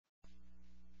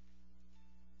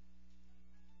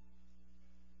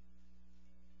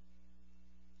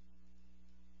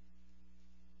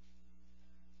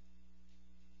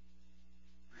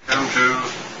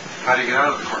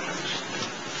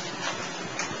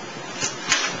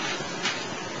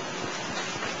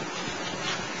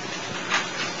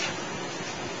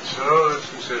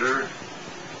consider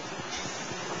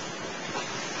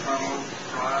frontal,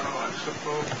 parietal,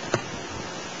 occipital,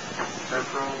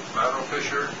 temporal, lateral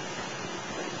fissure,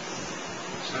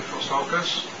 central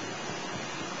sulcus,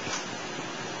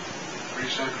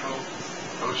 precentral,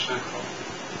 postcentral,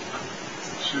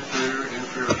 superior,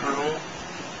 inferior frontal,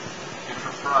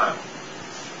 infraparietal.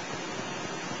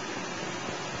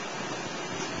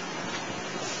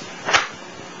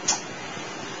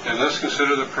 And let's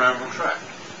consider the pyramidal tract,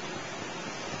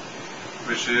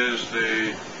 which is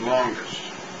the longest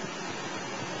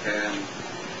and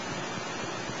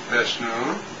best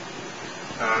known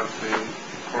of the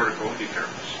cortical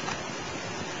ephemeris.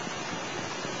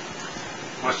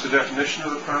 What's the definition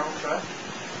of the pyramidal tract?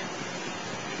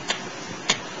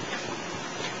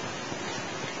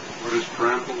 What is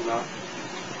pyramidal about?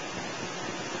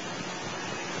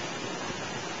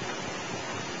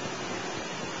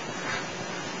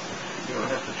 You don't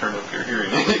have to turn up your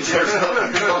hearing aids. There's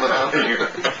nothing coming out here.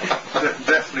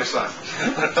 Definitely silent.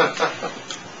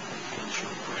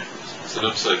 It's an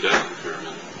upside down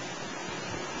pyramid.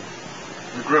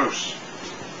 The gross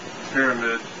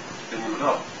pyramid in the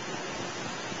medulla.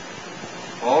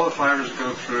 All the fibers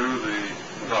go through the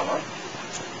medulla,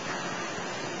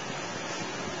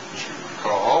 which you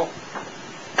recall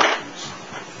is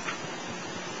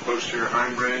posterior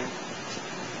hindbrain,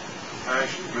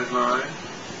 fascia, midline,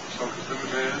 sulcus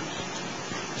limitans,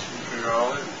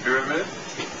 inferior and pyramid.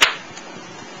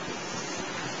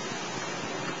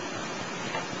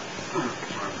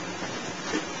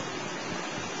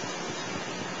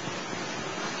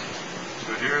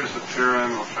 So here is the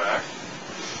pyramidal tract.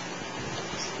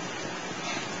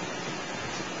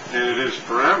 And it is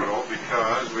pyramidal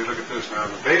because we look at this now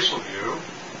in the basal view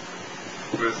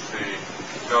with the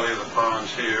belly of the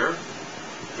pons here,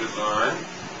 midline.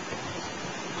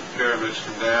 The pyramids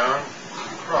come down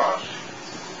and cross,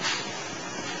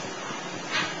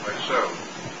 like so.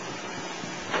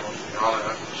 All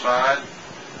up to the side,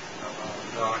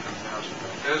 the belly comes down something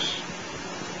like this,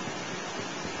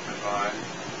 midline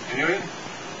continuing,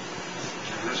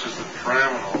 and this is the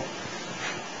pyramidal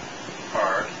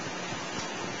part.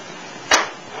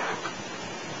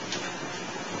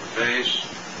 Base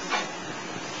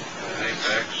and an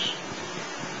apex.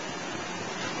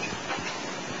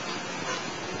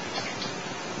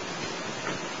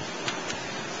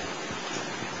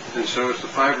 And so it's the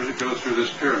fibers that go through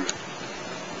this pyramid.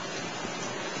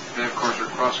 They, of course, are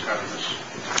cross-cut in this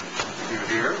view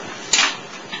here.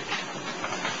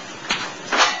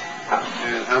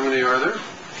 And how many are there?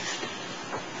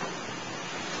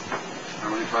 How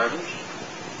many fibers?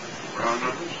 Round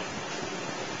numbers?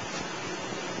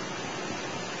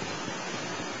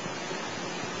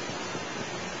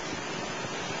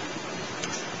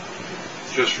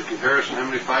 Just for comparison, how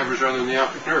many fibers are there in the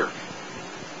optic nerve?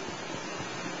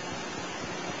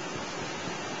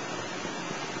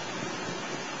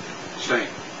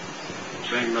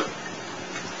 Same method.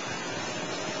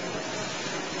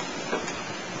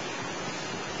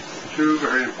 Two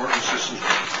very important systems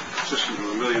with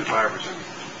 1 million fibers in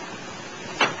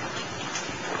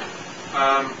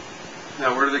them.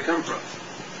 Now, where do they come from?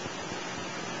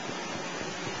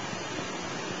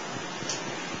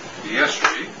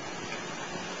 Yesterday,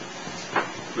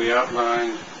 we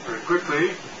outlined very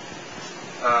quickly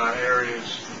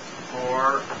areas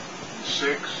 4,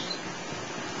 6,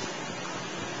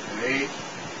 and 8,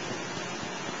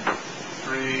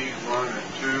 3, 1,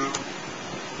 and 2,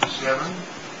 7.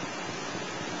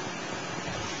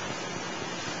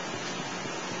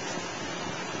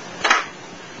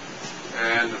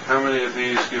 And how many of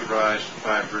these give rise to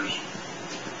fibers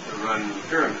that run in the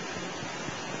pyramid?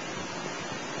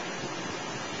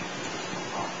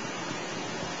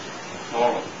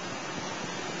 All of them.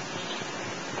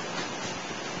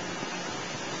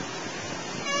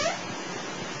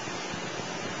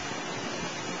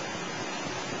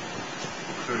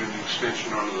 Including the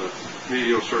extension onto the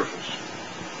medial surface.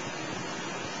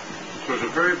 So it's a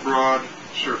very broad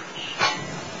surface.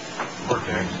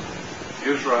 Cortex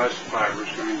gives rise to fibers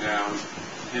coming down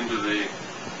into the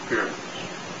pyramids.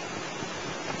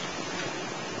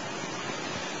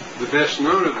 The best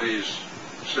known of these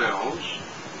cells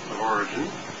of origin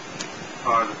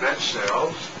are the bet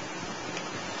cells,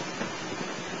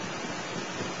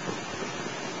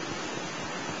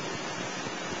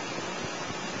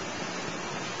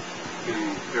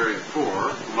 in area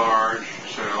 4, large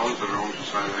cells that are almost the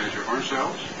size of laser horn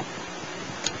cells,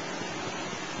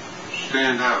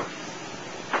 stand out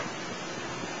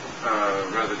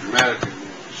rather dramatically when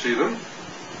you see them.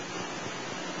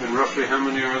 And roughly how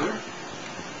many are there?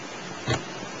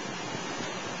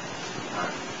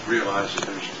 I realize that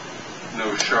there's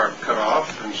no sharp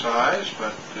cutoff in size,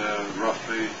 but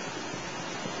roughly,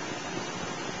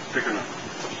 pick a number.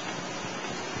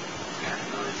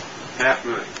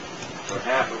 500,000. So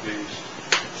half of these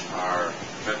are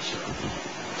bed cells.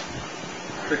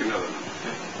 Pick another number.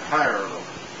 Higher or lower?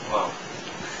 Well,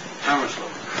 How much lower?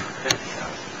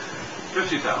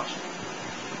 50,000.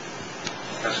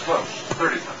 That's close.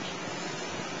 30,000.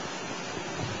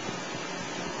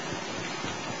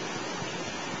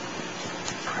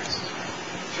 prices.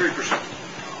 3%.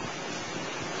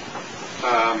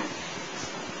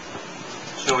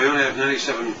 So we only have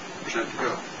 97% to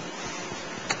go.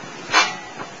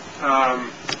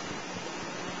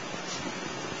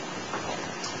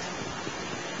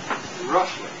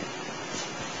 Roughly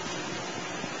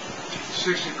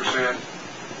 60%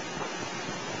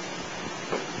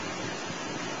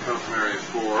 come from area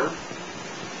 4,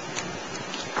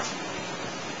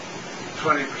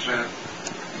 20% in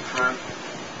front,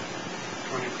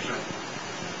 20%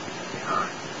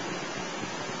 behind.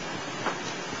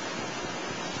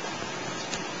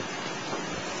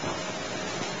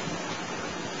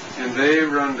 And they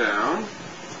run down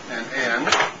and end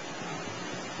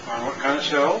on what kind of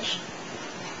cells?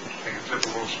 Take a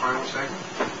typical spinal segment.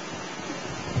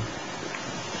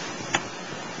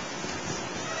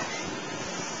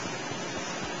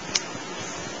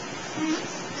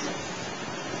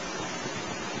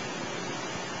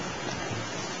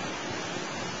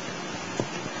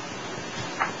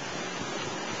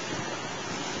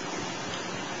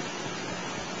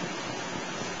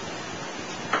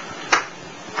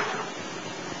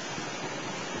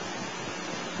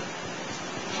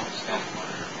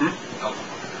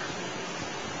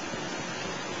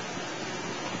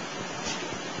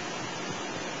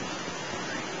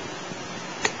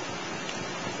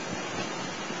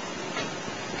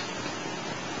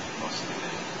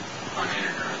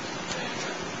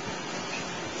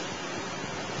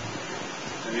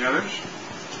 Any others?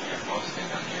 Yeah, mostly on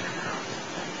the internet.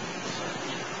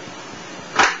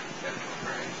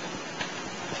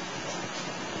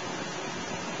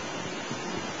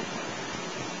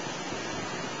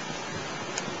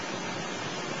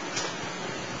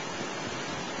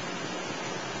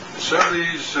 Some of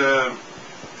these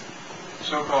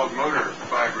so-called motor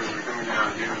fibers are coming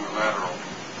down here in the lateral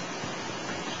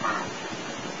spinal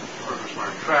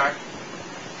tract,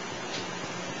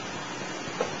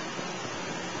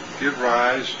 give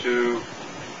rise to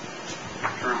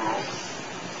terminal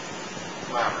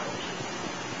laterals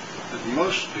that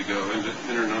mostly go into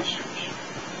internuncials,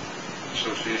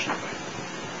 association plate.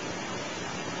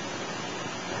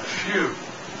 A few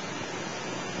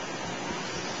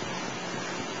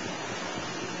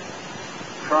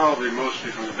probably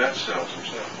mostly from the vet cells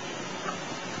themselves.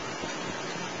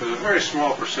 There's a very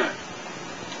small percent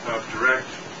of direct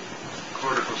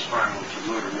cortical spinal to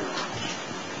motor neurons.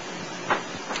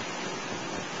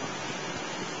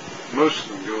 Most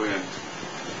of them go in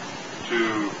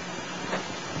to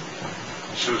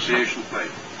association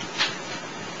plate.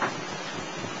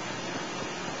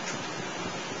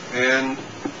 And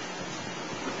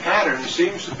the pattern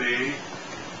seems to be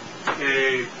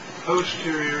a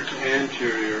posterior to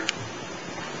anterior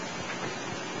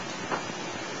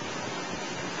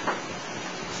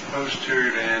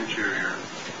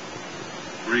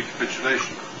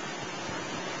recapitulation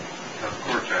of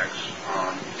cortex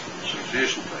on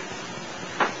association plate.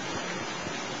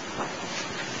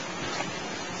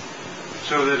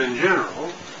 So that in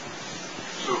general,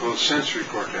 so-called sensory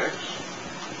cortex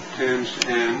tends to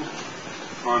end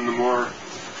on the more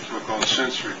so-called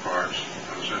sensory parts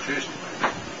of association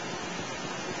plate.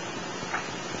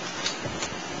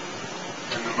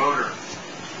 And the motor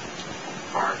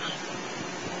parts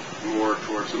more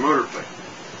towards the motor plate.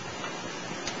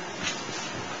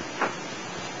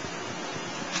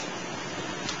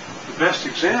 The best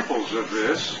examples of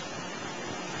this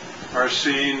are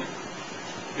seen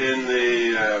in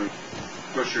the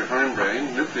posterior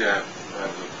hindbrain nuclei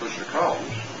of the posterior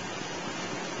columns.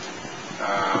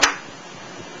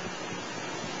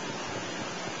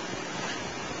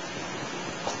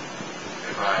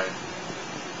 If I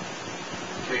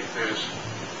take this,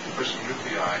 put some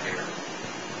nuclei here,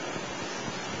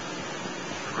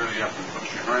 really up in the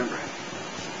posterior hindbrain.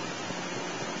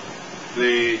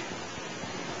 The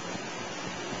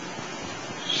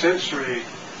sensory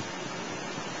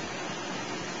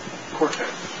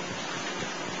cortex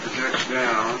projects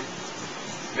down,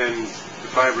 and the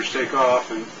fibers take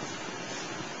off and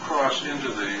cross into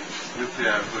the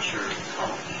nuclei of posterior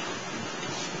columns.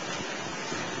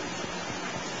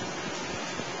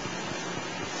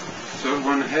 So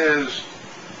one has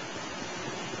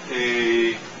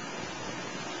a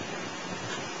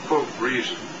quote,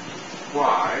 reason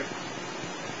why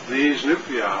these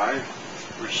nuclei,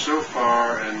 which so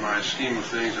far in my scheme of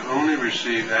things have only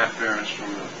received afferents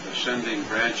from the ascending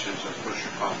branches of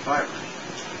posterior column fibers,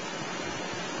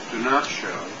 do not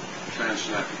show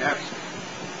transsynaptic atrophy.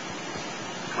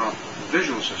 The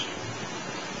visual system.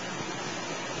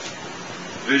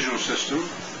 The visual system,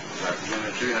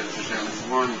 represented here, has just only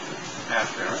one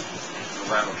afferent,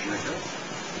 the lateral tunica,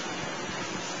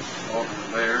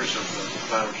 alternate layers of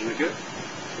the lateral tunica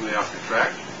from the optic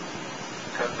tract.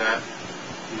 Cut that,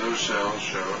 and those cells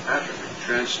show atrophy,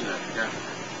 transsynaptic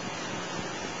atrophy.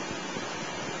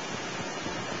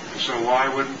 And so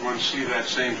why wouldn't one see that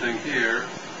same thing here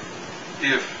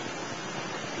if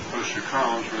the posterior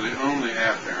columns were the only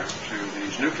afferent to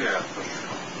these nuclei of the posterior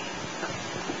columns?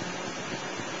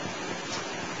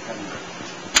 And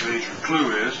the major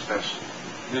clue is, that's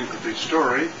an incomplete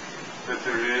story, that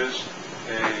there is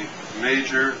a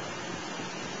major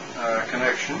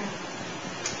connection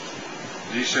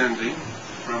descending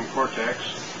from cortex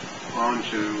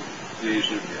onto these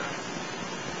nuclei.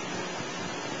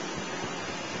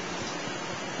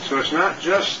 So it's not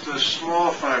just the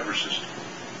small fiber system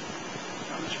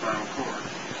on the spinal cord,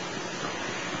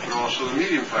 but also the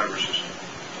medium fiber system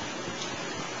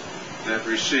that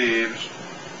receives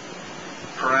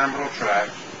pyramidal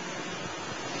tract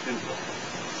input.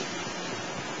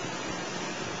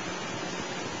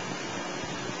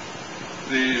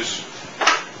 These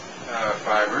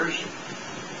fibers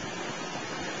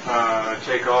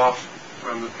take off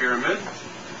from the pyramid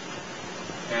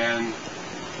and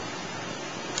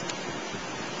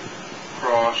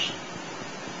cross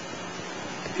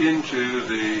through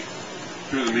the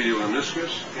medial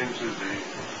meniscus into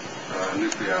the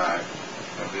nuclei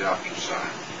of the opposite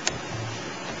side.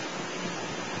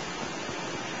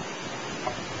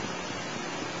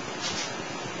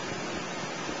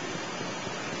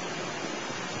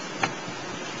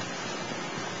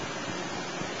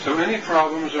 So any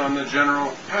problems on the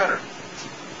general pattern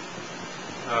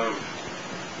of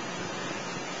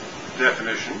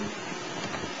definition,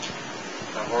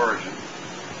 of origin,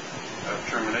 of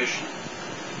termination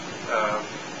of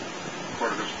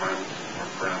corticospinal or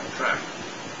pyramidal tract?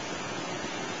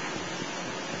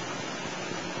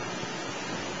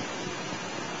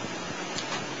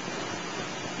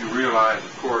 You realize,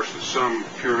 of course, that some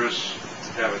purists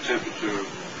have attempted to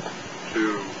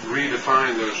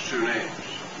redefine those two names.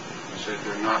 They say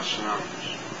they're not synonymous.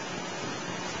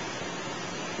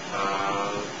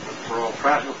 But for all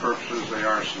practical purposes, they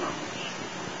are synonymous.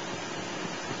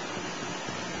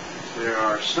 There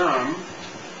are some,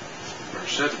 or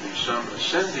said to be some,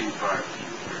 ascending fibers in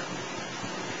the pyramid.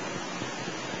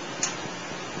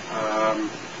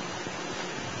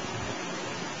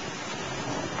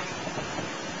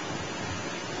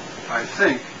 I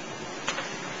think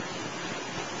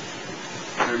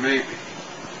there may be,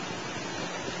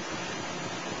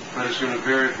 but it's going to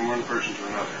vary from one person to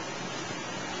another.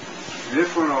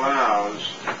 If one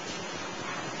allows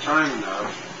time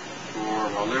enough for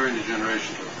Wallerian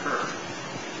degeneration to occur,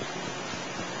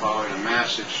 following a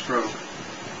massive stroke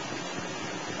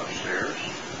upstairs,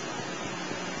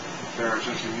 there are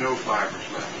essentially no fibers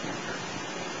left in the pyramid.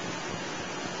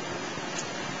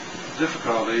 The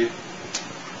difficulty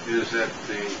is that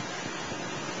the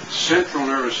central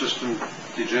nervous system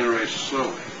degenerates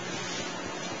slowly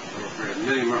over a period of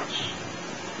many months.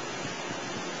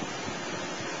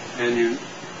 And you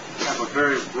have a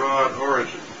very broad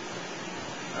origin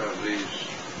of these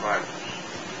fibers.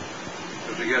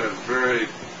 So to get a very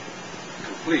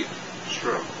complete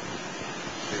stroke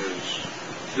is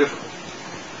difficult.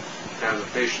 To have the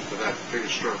patient with that big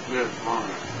stroke live long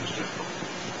enough is difficult.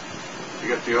 To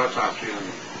get the autopsy on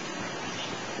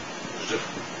is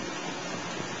difficult.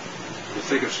 To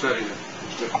think of studying it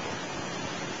is difficult.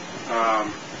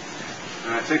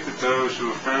 And I think that those who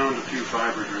have found a few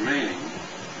fibers remaining,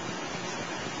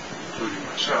 including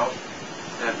myself,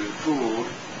 have been fooled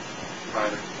by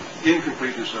the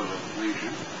incompleteness of the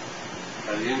lesion,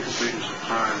 by the incompleteness of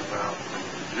time about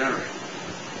degenerating.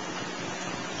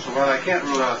 So while I can't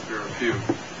rule out there are a few,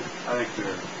 I think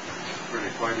they're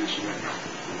really quite insignificant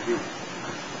in the human.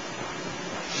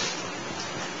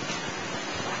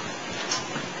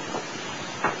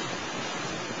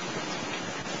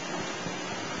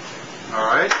 All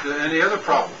right, any other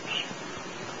problems?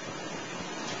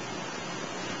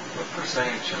 What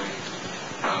percentage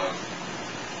of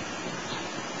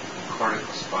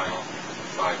corticospinal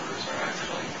fibers are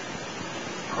actually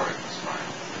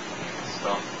corticospinal?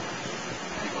 Some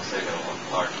people say that a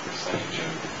large percentage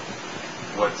of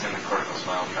what's in the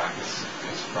corticospinal tract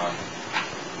is from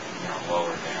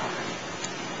lower down.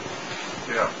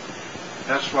 Yeah.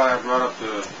 That's why I brought up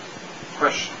the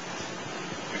question,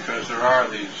 because there are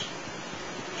these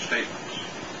statements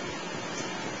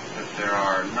that there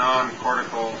are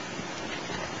non-cortical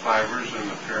fibers in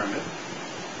the pyramid,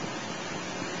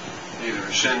 either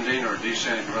ascending or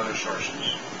descending from other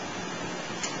sources.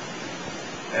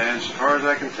 And as far as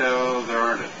I can tell, there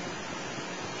aren't any.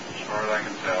 As far as I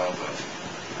can tell, the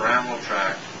pyramidal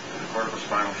tract and the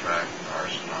corticospinal tract are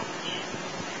synonymous.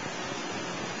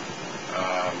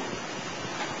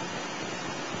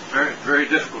 Very, very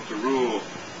difficult to rule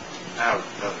out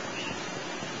others.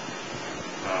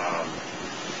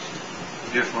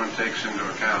 If one takes into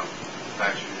account the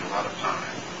fact that you need a lot of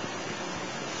time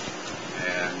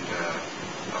and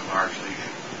a large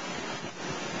lesion.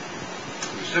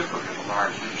 It's difficult because a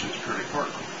large lesion is purely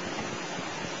cortical.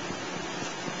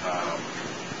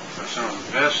 But some of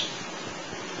the best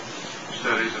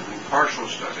studies have been partial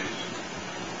studies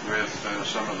with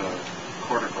some of the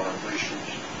cortical lesions.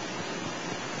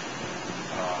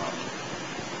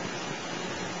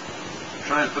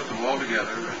 Try and put them all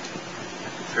together and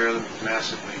compare them with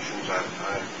massive lesions. I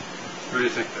really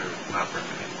think they're not very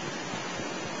many.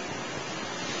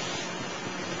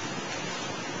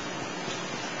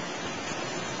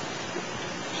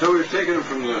 So we've taken them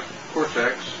from the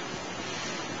cortex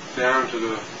down to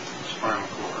the spinal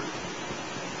cord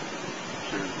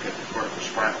to get the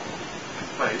corticospinal in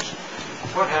place.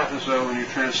 What happens though when you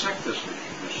transect this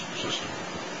lesion, this system?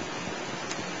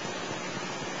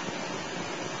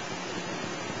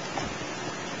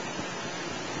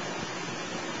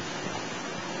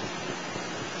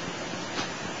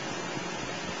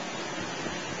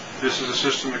 This is a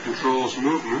system that controls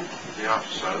movement of the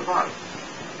opposite side of the body.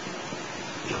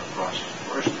 So it crosses, of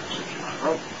course, and it sits you on a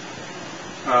rope.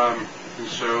 And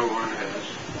so one has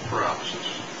paralysis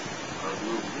of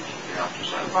movement of the opposite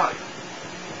side of the body.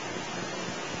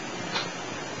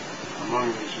 Among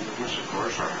these movements, of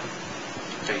course, are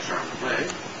face, arm, and leg.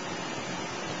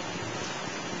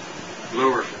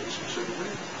 Lower face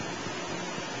specifically,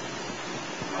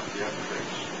 not the upper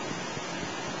face.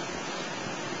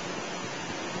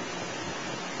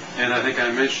 And I think I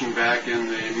mentioned back in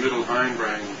the middle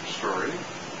hindbrain story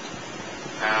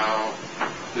how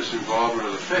this involvement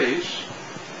of the face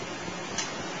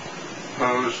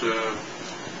posed a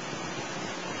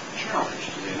challenge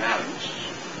to the anatomists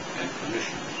and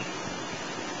clinicians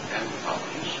and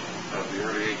pathologists of the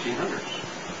early 1800s.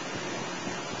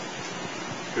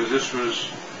 Because this was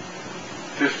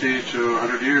 50 to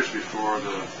 100 years before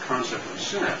the concept of the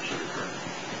synapse had occurred.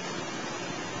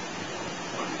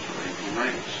 Until the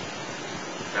 1890s.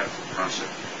 That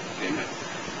concept came in.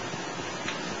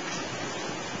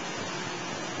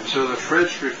 And so the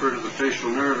French refer to the facial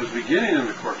nerve as beginning in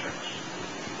the cortex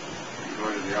and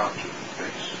going to the opposite of the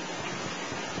face.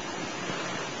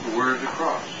 Where does it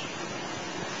cross?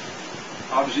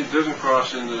 Obviously it doesn't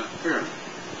cross in the pyramid.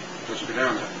 It doesn't go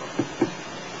down that far.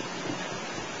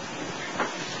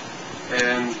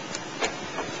 And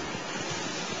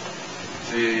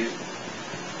the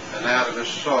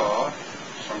anatomist saw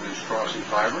some of these crossing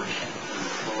fibers in the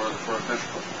floor of the fourth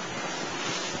ventricle.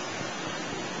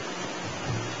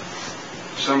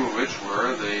 Some of which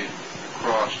were the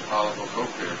crossed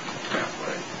oligocochlear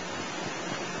pathway.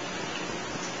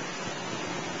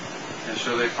 And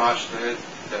so they postulated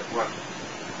that what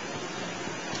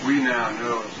we now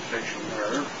know as the facial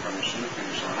nerve from the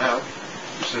synucleus on out,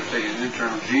 instead of taking an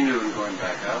internal genu and going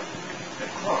back out, it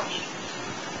crossed.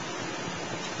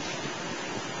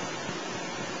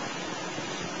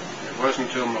 It wasn't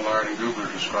until Millard and Gubler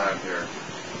described their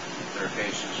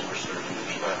cases in which there was an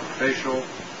ipsilateral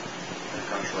and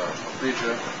contralateral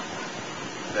quadriplegia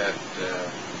that the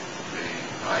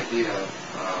idea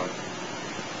of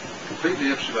completely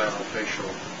ipsilateral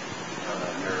facial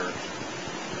nerve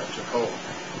took hold.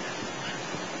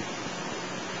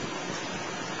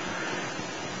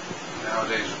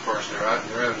 Nowadays, of course, their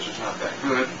evidence is not that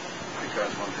good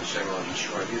because one could say, well, it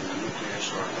destroyed either the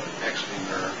nucleus or the exiting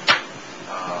nerve.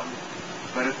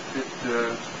 But it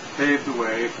paved the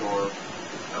way for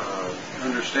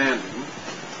understanding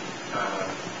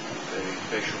the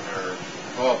facial nerve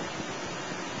involvement.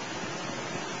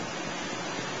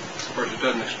 Of course, it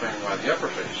doesn't explain why the upper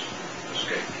face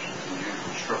escapes in the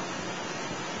usual stroke.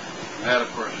 And that, of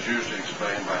course, is usually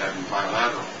explained by having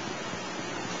bilateral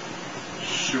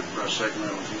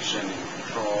suprasegmental descending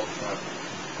control of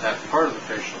that part of the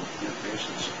facial nucleus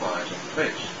that supplies up the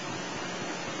face.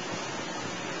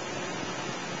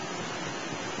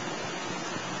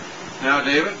 Now,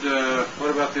 David, what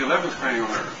about the 11th cranial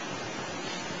nerve?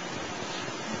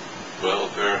 Well,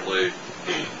 apparently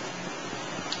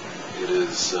it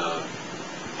is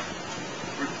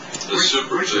The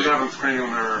super which big, 11th cranial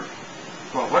nerve?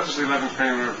 Well, what does the 11th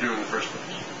cranial nerve do in the first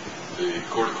place? the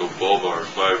cortico-bulbar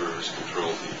fibers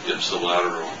control the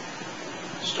ipsilateral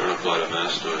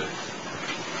sternocleidomastoid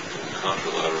and the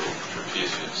contralateral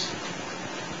trapezius.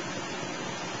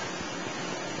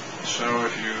 So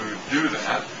if you do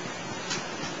that,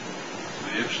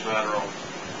 the ipsilateral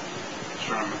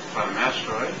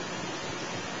sternocleidomastoid,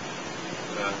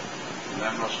 and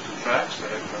that muscle contracts, the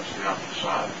head goes to the opposite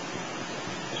side.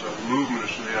 So the movement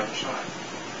is to the other side.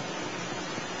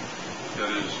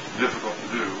 That is difficult to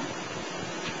do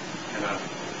in an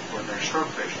ordinary stroke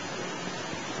patient.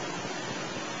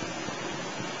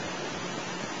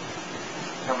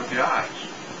 How about the eyes?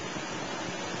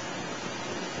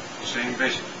 Same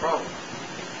basic problem.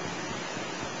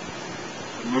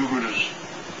 The movement is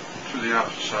to the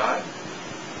opposite side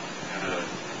in a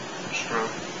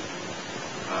stroke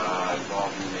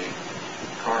involving the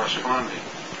corresponding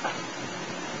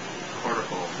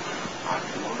cortical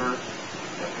oculomotor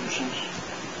nuisance,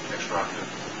 extraocular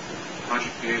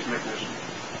conjugate gaze mechanism,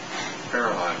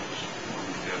 paralyzes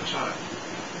moving to the other side.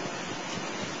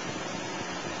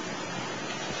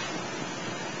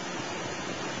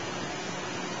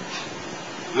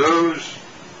 Those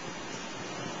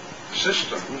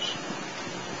systems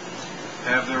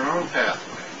have their own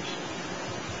pathways.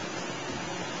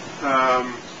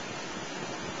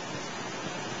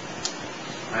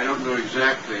 I don't know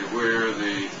exactly where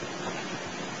the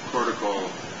cortical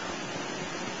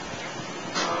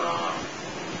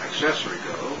accessory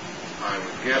go. I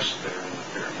would guess they're in the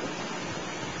pyramid.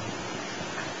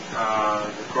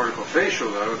 The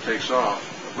cortical-facial, though, takes off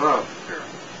above the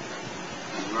pyramid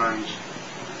and runs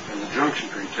in the junction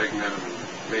between tegmentum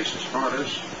and basis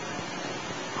modus,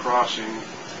 crossing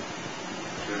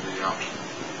to the opposite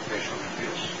facial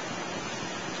nucleus.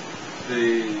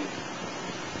 The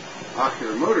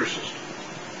ocular motor system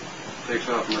takes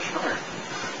off much higher,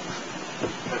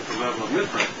 at the level of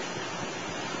midbrain,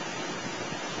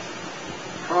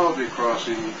 probably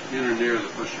crossing in or near the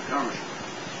posterior commissure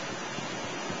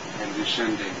and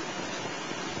descending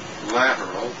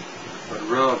lateral, but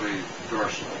relatively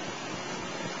dorsal,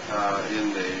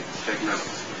 in the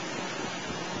tegmentum.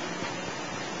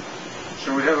 So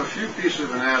we have a few pieces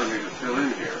of anatomy to fill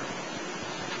in here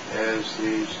as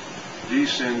these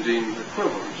descending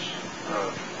equivalents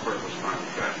of corticospinal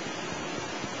tract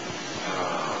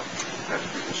have to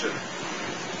be considered.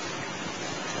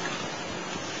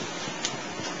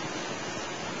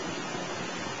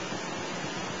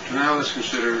 So now let's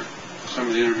consider some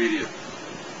of the intermediate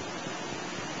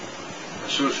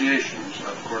associations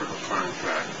of the corticospinal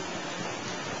tract.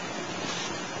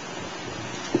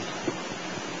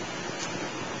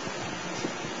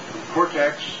 From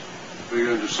cortex, we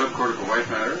go into subcortical white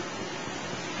matter,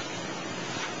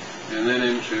 and then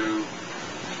into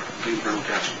the internal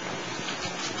capsule.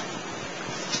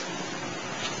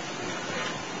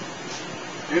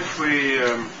 If we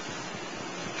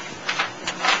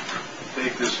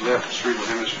take this left cerebral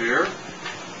hemisphere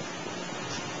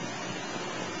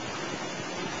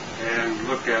and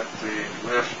look at the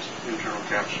left internal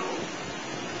capsule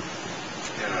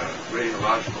in a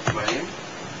radiological plane,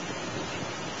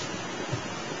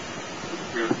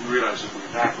 we realize that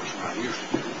we're backwards from how we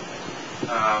usually do.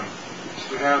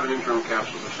 We have an internal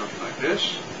capsule or something like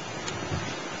this.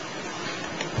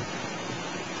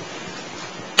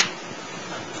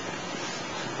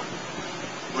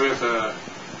 With an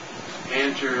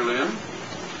anterior limb,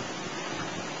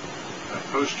 a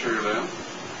posterior limb,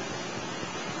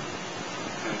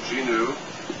 and genu.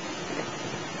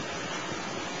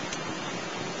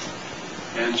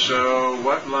 And so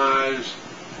what lies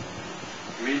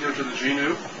medial to the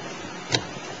genu?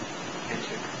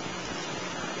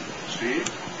 Steve,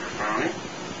 you're frowning.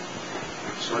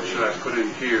 So what should I put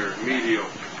in here? Medial.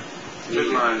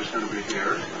 Midline is going to be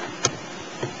here.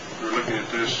 We're looking at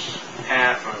this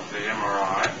half of the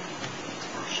MRI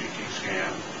or CT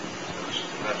scan. So this is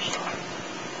the left side.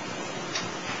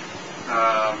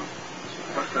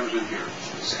 What comes in here?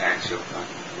 It's axial cut.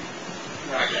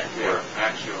 Yeah,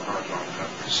 axial horizontal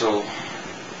cut.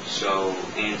 So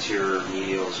anterior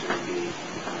medial is going to be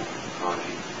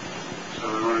caudate. So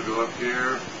we want to go up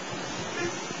here,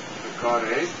 the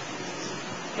caudate,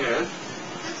 head.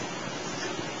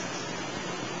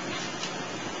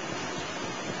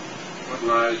 What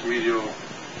lies medial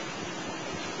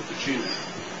with the genu?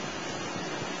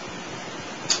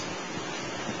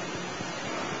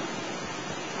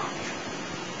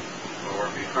 Or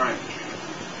behind the genu?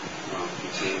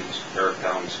 Contains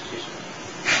paracalamus, excuse me.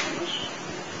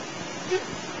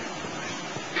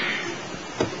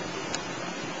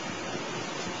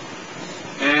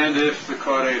 And And if the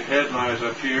caudate head lies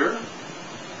up here,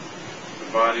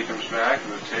 the body comes back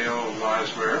and the tail lies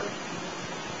where?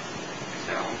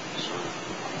 Tail, so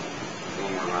a little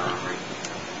more laterally.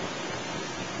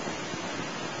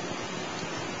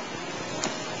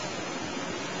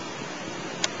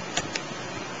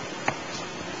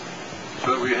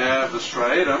 So we have the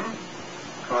striatum,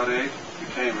 caudate,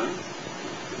 putamen,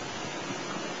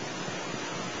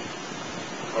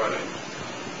 caudate,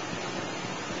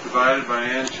 divided by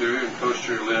anterior and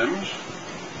posterior limbs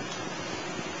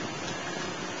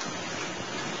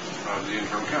of the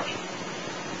internal capsule.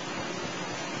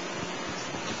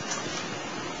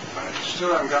 I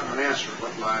still haven't gotten an answer.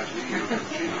 What lies in the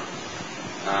genome?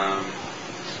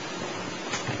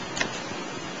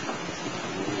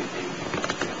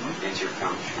 Anterior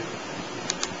commentary.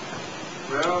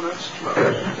 Well, that's close.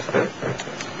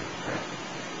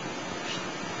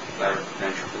 Lateral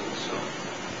ventricle, so.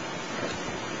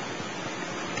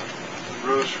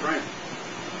 Rose spring.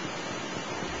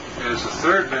 As the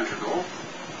third ventricle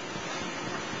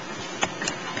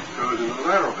goes into the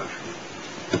lateral ventricle.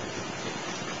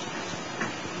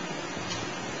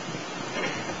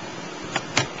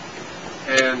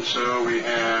 And so we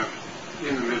have,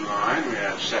 in the midline, we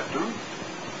have septum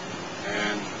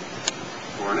and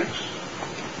fornix.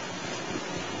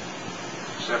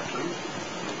 Septum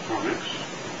and fornix.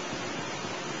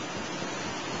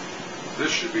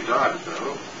 This should be dotted,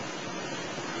 though.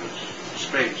 There's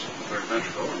space at the third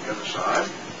ventricle on the other side.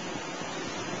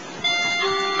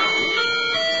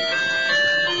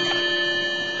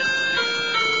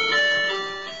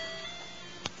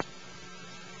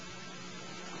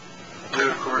 Then,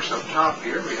 of course, up top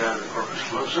here we have the corpus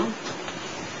callosum,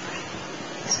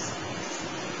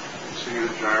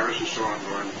 singular gyrus, and so on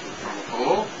going to the frontal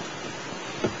pole.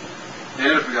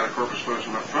 And if we got a corpus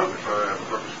callosum up front, we probably have a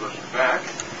corpus callosum back.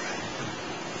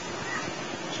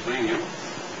 Splenium.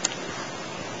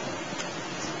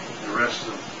 The rest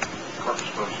of the corpus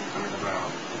callosum coming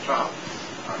around the top,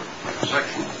 like a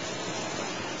section.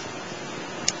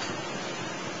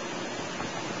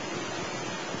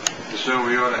 And so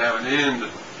we ought to have an end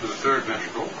to the third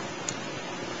ventricle.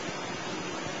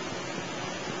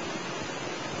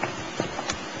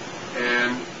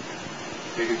 And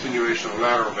a continuation of the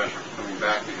lateral ventricle coming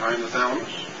back behind the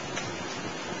thalamus,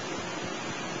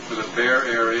 with a bare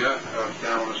area of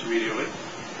thalamus medially,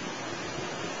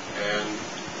 and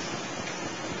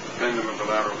the pendulum of the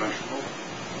lateral ventricle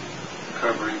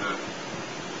covering the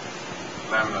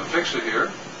lamina fixa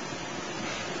here,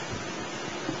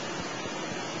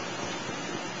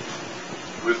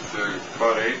 with the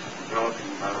caudate developing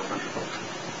the lateral ventricle,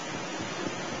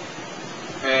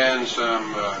 and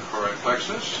some choroid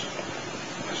plexus,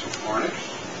 and some fornix,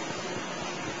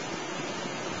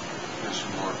 and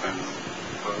some more pendulum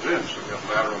goes in. So we have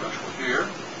lateral ventricle here,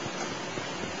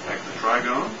 back to the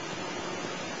trigone,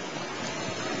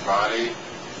 and body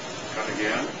cut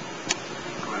again,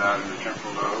 going out in the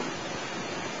temporal lobe,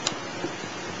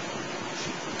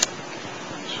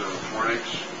 and so fornix,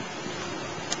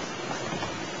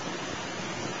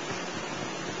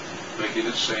 making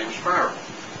the same spiral.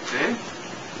 Okay?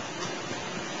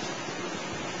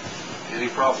 Any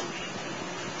problems?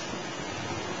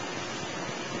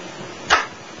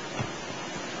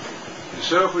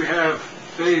 So if we have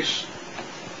face,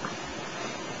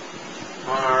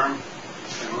 arm,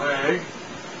 and leg,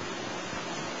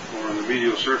 or on the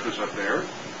medial surface up there,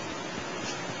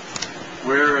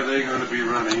 where are they going to be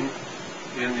running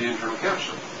in the internal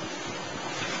capsule?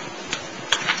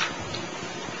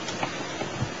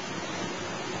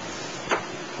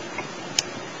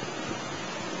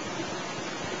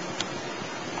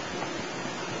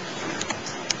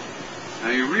 Now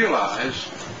you realize,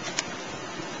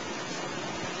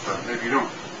 but maybe you don't,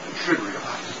 you should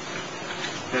realize,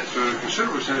 that to a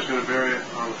considerable extent is going to vary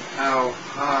on how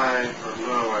high or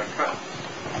low I cut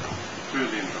through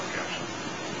the internal capsule.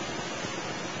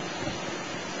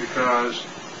 Because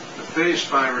the face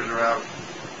fibers are out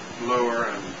lower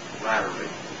and laterally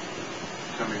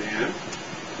coming in,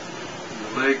 and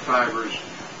the leg fibers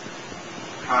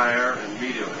higher and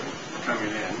medially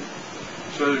coming in.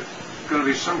 So there's going to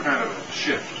be some kind of a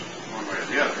shift one way or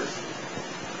the other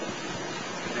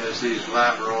as these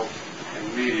lateral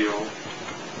and medial,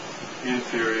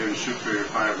 inferior and superior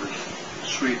fibers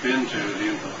sweep into the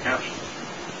internal capsule.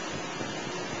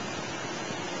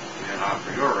 And a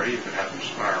priori, you could have them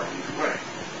spiral either way.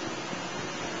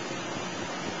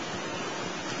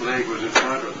 The leg was in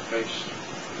front of the face.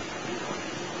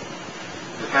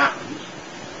 It happens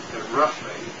that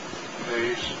roughly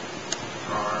face,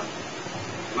 arm,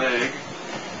 leg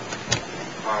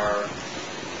are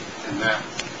in that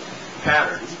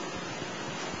pattern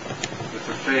with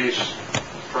the face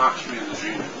approximately in the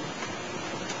genu,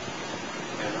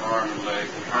 and arm and leg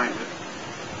behind it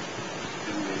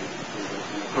in the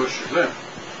posterior limb.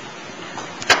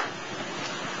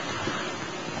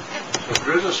 So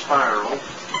there is a spiral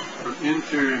from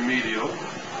inferior medial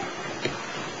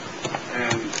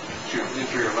and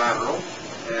inferior lateral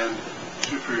and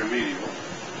superior medial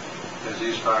as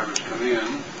these fibers come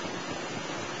in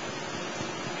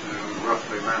to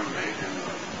roughly laminate in the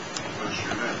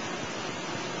posterior limb.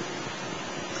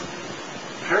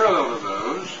 Parallel to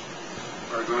those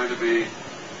are going to be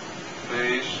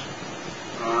face,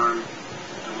 arm,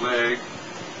 and leg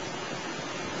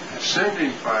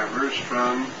ascending fibers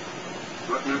from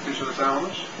what nucleus of the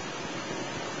thalamus?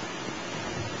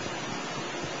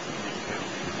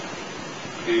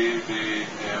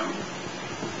 PBM,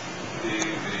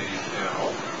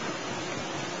 PBL.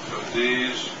 So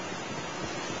these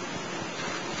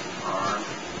arm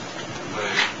and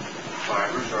leg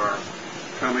fibers are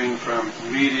coming from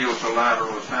medial to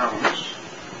lateral thalamus,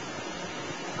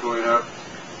 going up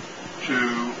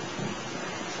to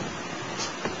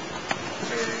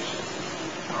face,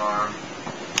 arm,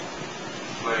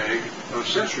 leg of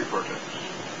sensory cortex.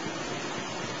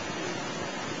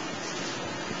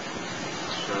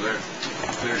 So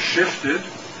they're shifted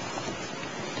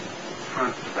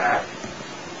front to back.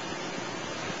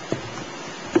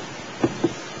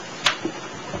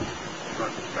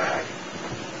 Front to back.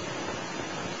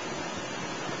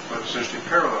 But essentially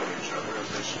parallel to each other as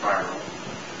they spiral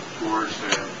towards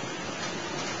their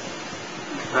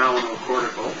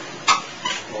thalamocortical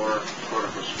or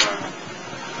corticospinal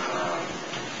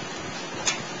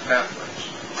pathways.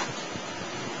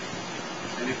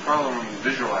 Any problem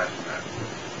visualizing that?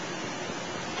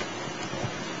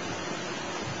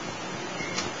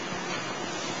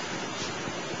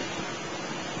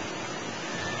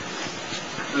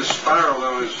 This spiral,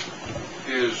 though,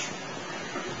 is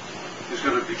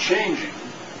going to be changing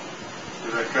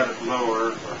as I cut it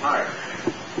lower or higher.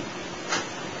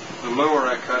 The lower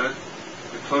I cut it,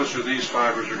 the closer these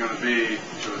fibers are going to be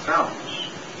to the thalamus.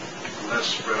 The less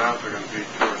spread out they're going to be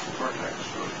towards the cortex.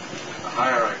 So the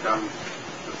higher I come,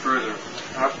 the further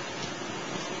up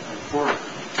and forward.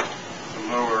 The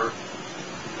lower,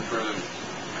 the further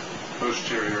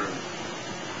posterior and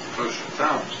closer to the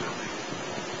thalamus they'll be.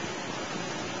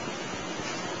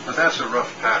 But that's a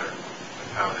rough pattern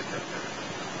of how they get there.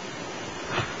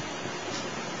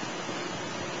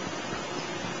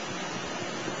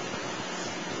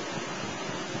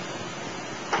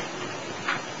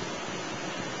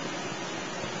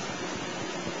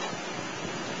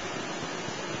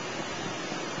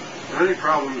 Any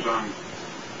problems on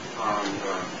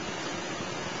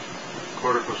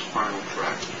corticospinal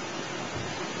tract?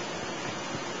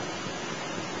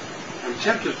 I'm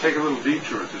tempted to take a little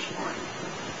detour at this point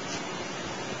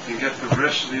and get the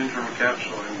rest of the internal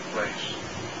capsule in place.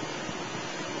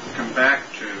 And come back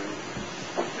to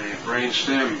the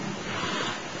brainstem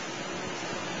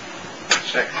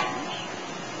sections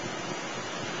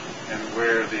and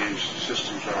where these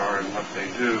systems are and what they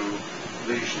do,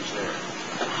 lesions there.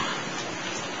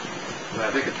 But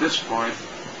I think at this point,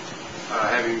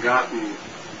 having gotten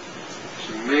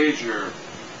some major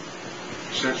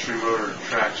sensory motor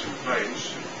tracts in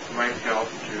place, it might help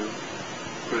to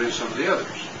put in some of the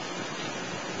others.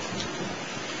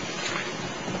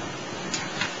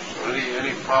 So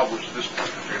any problems at this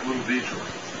point? I'll take a little detour.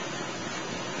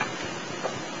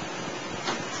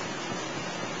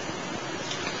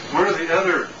 One of the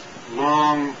other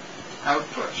long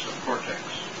outputs of cortex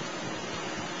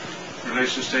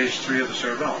relates to stage 3 of the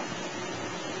cerebellum,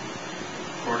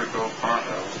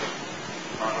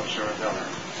 pontocerebellar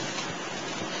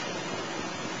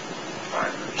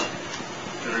fibers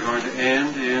that are going to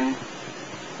end in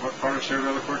what part of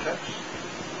cerebellar cortex?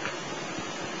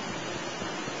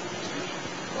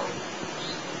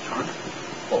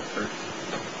 All three.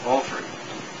 All three.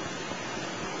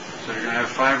 So you're going to have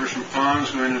fibers from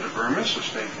pons going into vermis of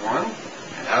stage 1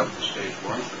 and out to stage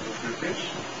 1 for the nucleus.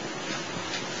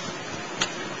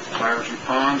 Fibers from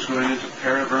pons going into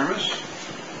paravermis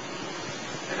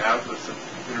and out with the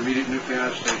intermediate nuclei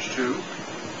of stage 2.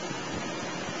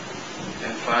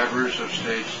 And fibers of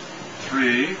stage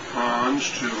 3,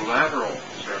 pons to lateral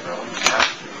cerebellum, out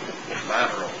to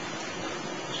lateral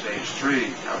stage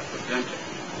 3, out to the dentate.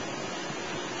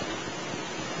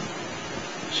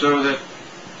 So that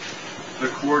the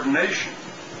coordination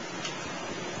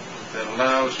that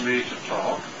allows me to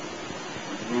talk,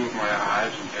 to move my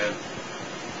eyes and head,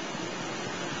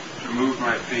 to move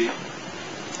my feet,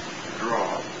 to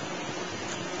draw,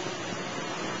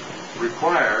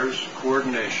 requires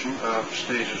coordination of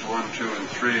stages 1, 2, and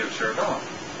 3 of cerebellum.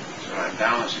 that I'm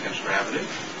balanced against gravity,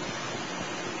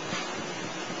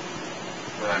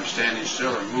 that I'm standing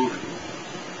still or moving,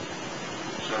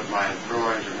 so that my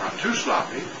drawings are not too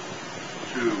sloppy,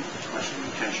 too much of an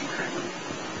attention training,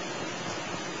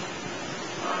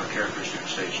 characteristic of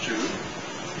stage 2,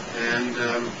 and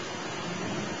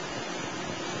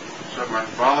so my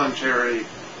voluntary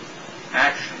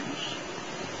actions,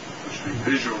 which we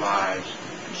visualize,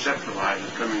 conceptualize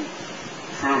as coming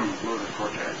from motor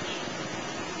cortex,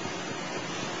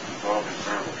 involving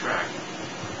frontal tract,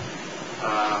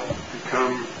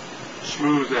 become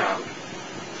smoothed out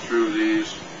through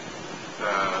these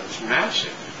this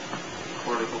massive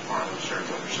cortical part of the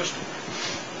cerebellar system.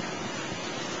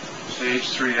 Stage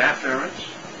 3 afferents,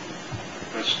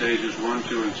 but stages 1,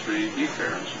 2, and 3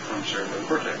 efferents from cerebellar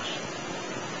cortex.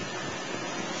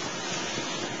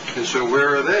 And so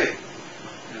where are they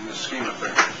in the scheme of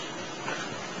things?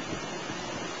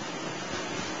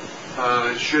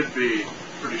 It should be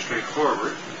pretty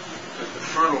straightforward that the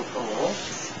frontal pole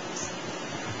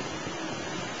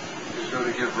is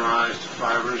going to give rise to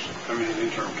fibers coming in the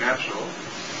internal capsule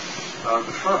of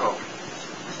the frontal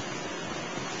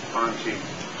pontine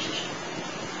system.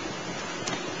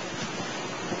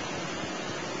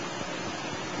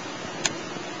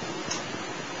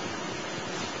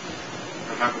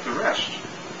 But how about the rest?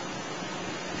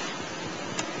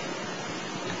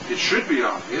 It should be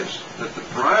obvious that the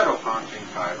parietal pontine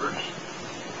fibers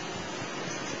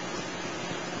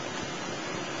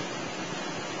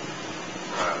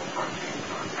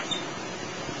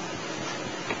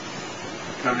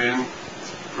come in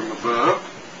from above,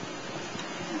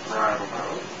 from parietal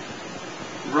lobe,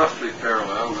 roughly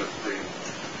parallel with the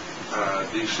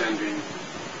descending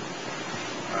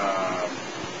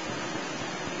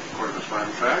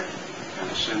corticospinal tract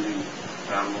and ascending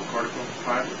abdominal cortical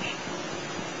fibers.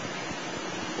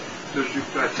 So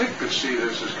I think you could see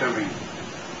this as coming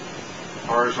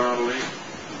horizontally,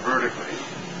 vertically,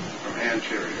 from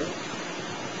anterior,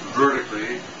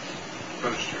 vertically,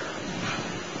 posterior.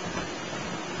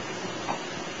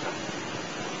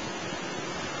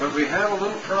 But we have a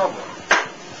little problem.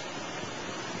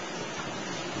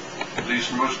 At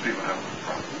least most people have a little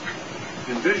problem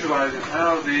in visualizing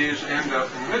how these end up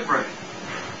in the midbrain.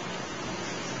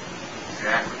 The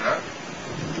aqueduct,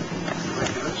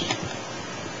 ranunculus,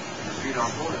 the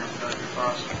peduncle, intravenous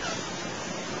fossa,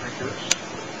 ranunculus,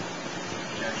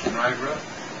 substantia nigra,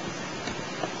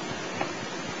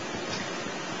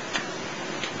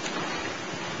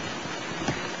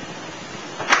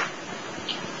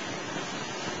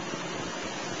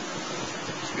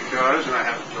 because, and I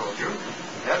haven't told you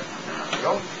yet, and I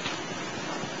will,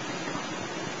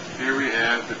 here we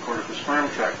have the corticospinal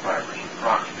tract fibers,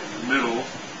 approximately in the middle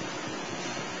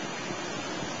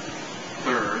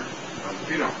third of the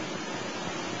peduncle.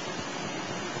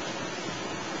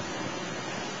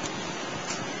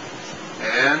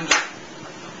 And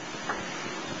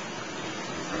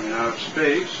running out of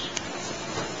space,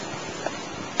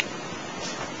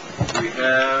 we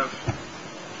have to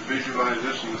visualize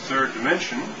this in the third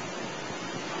dimension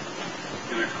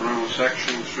in a coronal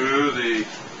section through the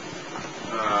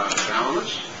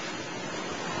thalamus,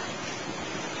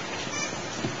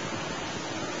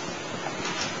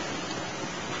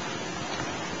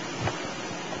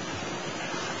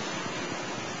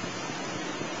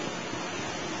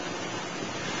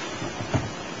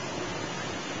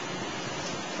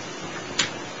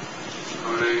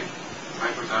 the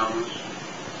hypothalamus,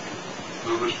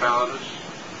 lobus pallidus,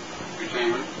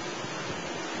 putamen.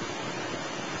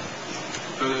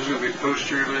 So this is going to be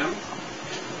posterior limb,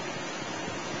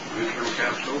 internal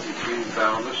capsule between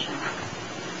thalamus and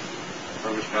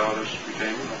lobus pallidus,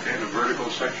 putamen. Okay, the vertical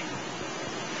section.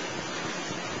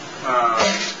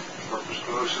 Corpus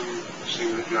callosum,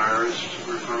 cingulate gyrus,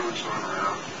 superfrontal, and so on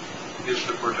around. It's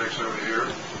the cortex over here.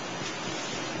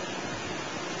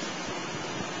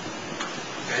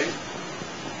 Okay.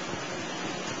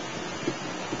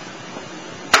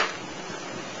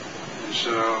 And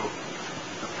so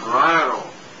the parietal,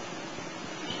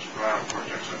 this is parietal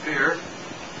cortex up here,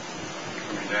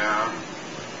 coming down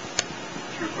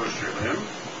through posterior limb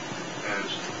as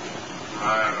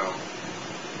parietal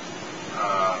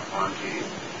pontine.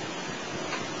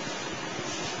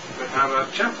 But how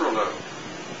about temporal lobe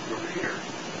over here?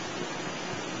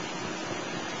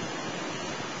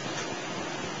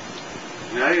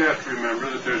 Now you have to remember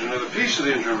that there's another piece of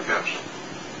the internal capsule.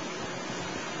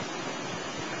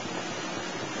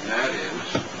 And that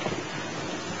is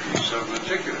the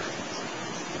sublenticular.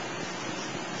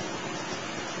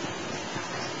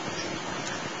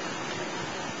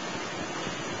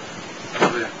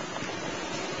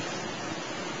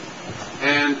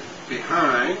 And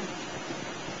behind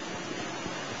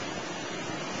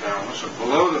So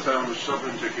below the thalamus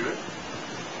sublenticulate,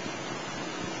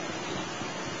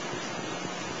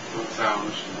 below the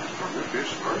thalamus and lentiform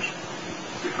nucleus, of course.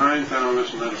 Behind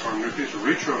thalamus and lentiform nucleus,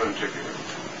 retroventicular.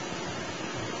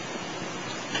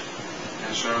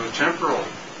 And so the temporal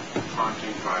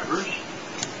pontine fibers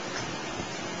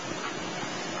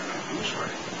are going this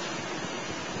way.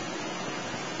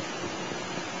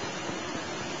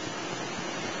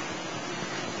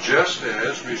 Just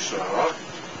as we saw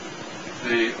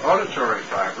the auditory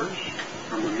fibers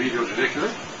from the medial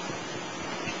geniculate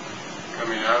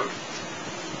coming out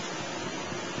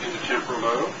into temporal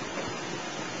lobe,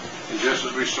 and just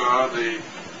as we saw the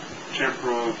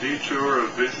temporal detour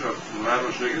of vision of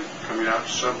lateral geniculate coming out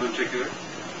sublenticular,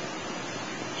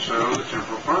 so the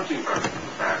temporal pontine fibers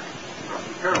come back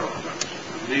roughly parallel to those,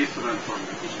 beneath the lentiform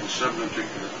nucleus and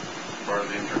sublenticular part of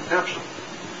the internal capsule.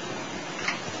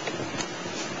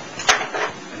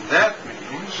 And that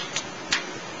means,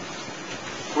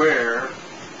 where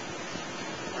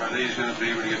are these going to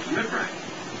be when you get to the midbrain?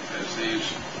 As these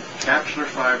capsular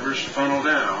fibers funnel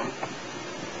down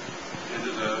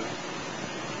into the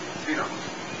phenome.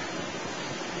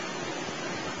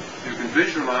 You can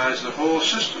visualize the whole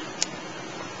system.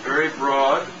 Very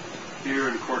broad here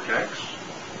in cortex,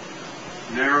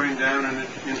 narrowing down in the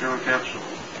internal capsule,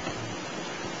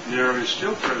 narrowing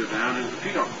still further down into the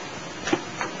phenome.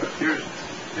 But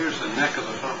here's the neck of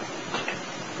the funnel,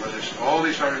 where there's all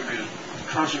these fibers can be as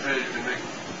concentrated as you can make them.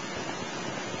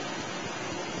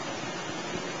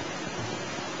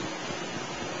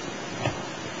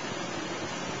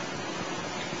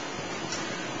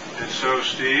 And so,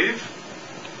 Steve,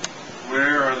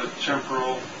 where are the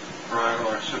temporal, parietal,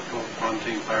 occipital,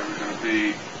 pontine fibers going to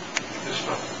be this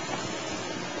fellow?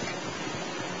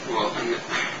 Well, in the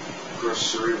gross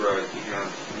cerebroid, you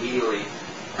have medially,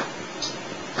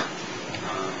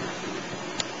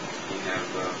 you have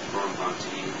foramen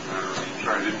pontine, laterally.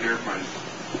 Sorry, I didn't hear it.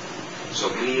 So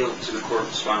medial to the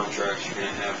corticospinal tract, you're going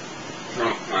to have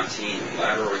foramen pontine, and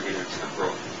lateral, you're going to have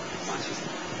temporal pontine.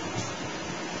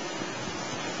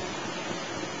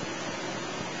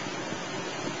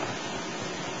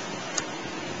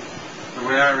 The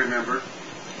way I remember,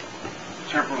 the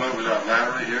temporal lobe is out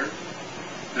laterally here,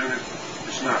 then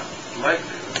it's not likely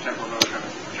that the temporal lobe is going to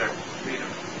project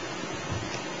medium.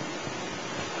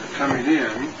 They're coming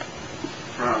in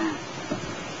from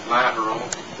lateral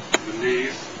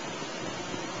beneath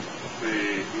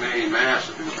the main mass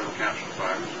of internal capsular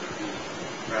fibers,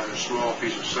 a rather small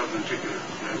piece of sublenticular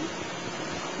fluid,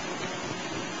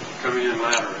 coming in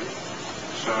laterally.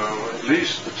 So at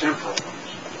least the temporal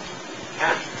ones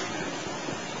have to come in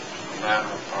the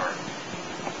lateral part of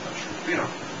the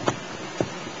phenome.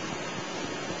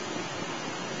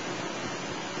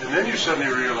 And then you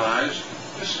suddenly realize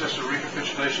this is just a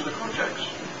recapitulation of the cortex.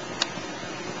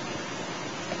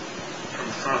 From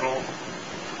frontal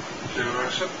to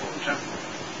occipital and temporal.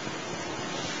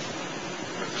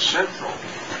 But the central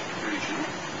region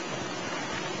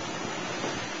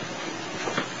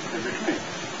in between.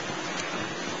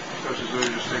 So it's as though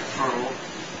you just take frontal,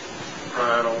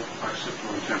 parietal,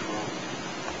 occipital, and temporal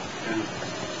and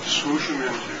swoosh them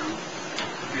into,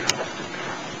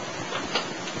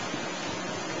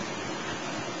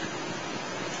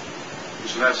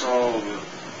 so that's all the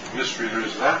mystery there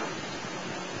is to that one.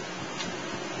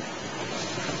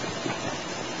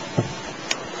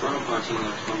 Foramen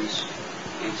pontine comes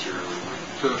anteriorly.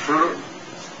 To the front,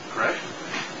 correct?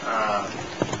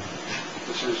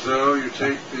 It's as though you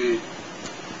take the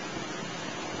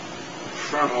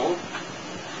frontal,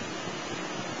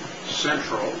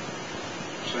 central,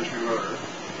 sensory motor,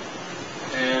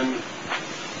 and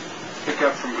pick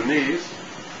up from beneath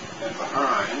and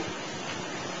behind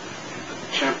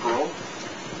temporal,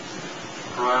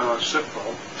 parietal,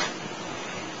 occipital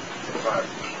fibers.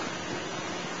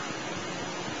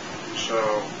 So,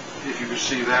 if you can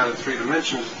see that in 3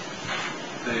 dimensions,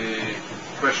 the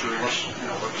question is,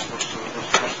 what's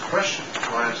the question?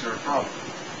 Why is there a problem?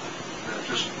 It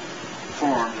just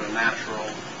formed a natural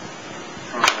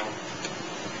frontal,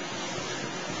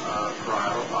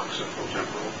 parietal, occipital,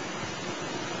 temporal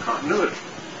continuity.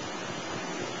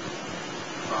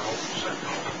 Frontal,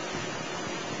 central,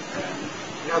 and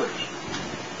the others.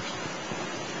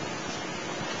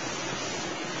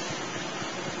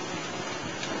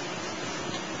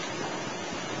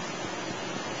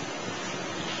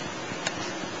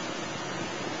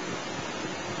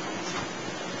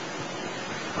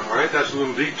 All right, that's a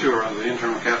little detour on the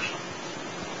internal capsule.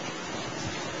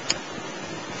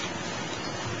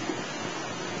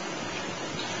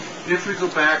 If we go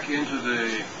back into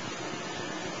the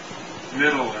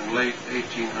middle and late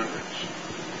 1800s,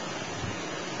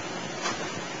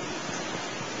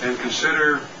 and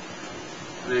consider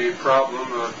the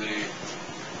problem of the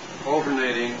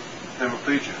alternating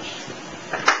hemiplegias.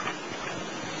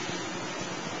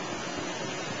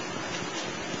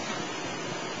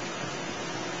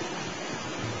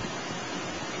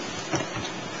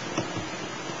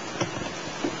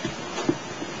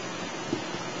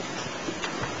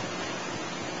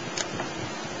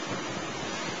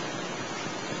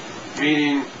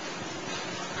 Meaning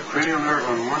the cranial nerve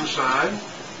on one side,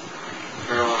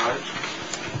 paralyzed,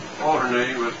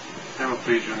 alternating with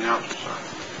hemiplegia on the opposite side.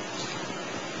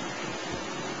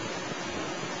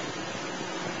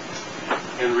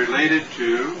 And related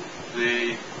to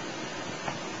the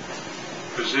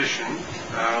position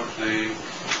of the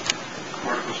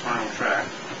corticospinal tract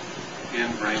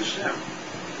in brainstem.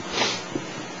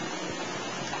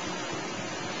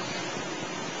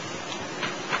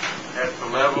 At the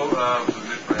level of the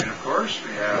midbrain, of course,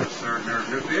 we have the third nerve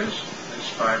nucleus. This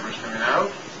fiber is coming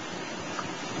out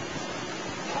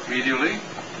medially,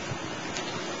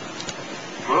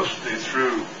 mostly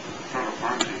through frontal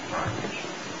pontine fibers,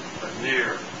 but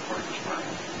near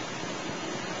corticospinal.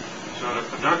 So the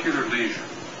peduncular lesion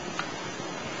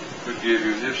would give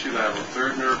you an ipsilateral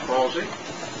third nerve palsy,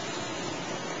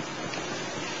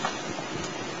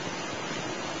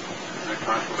 and a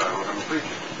contralateral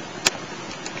hemiplegia.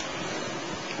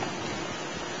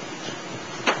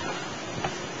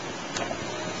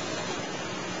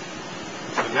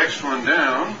 The next one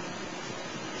down,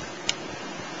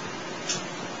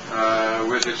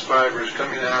 with its fibers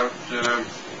coming out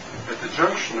at the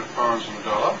junction of pons and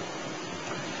medulla,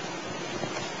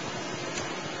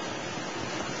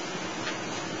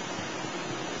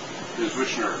 is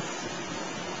which nerve?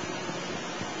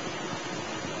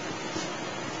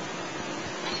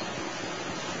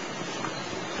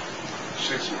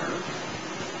 Sixth nerve.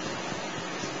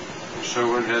 And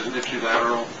so one has an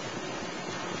ipsilateral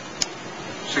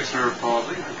sixth nerve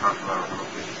palsy and contralateral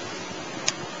hemiplegia.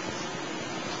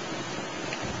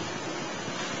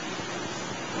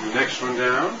 And the next one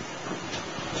down,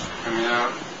 coming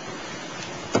out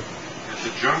at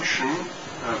the junction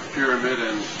of pyramid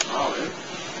and olive,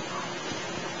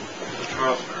 the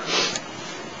 12th nerve.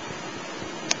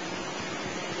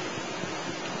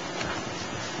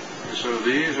 And so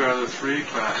these are the three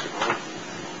classical,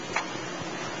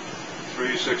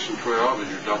 3, 6, and 12, as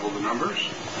you double the numbers.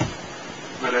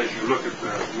 But as you look at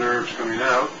the nerves coming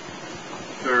out,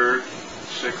 3rd,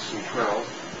 6th, and 12th,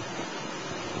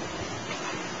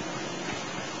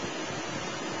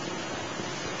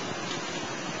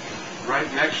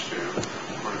 right next to the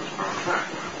corticospinal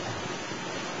tract.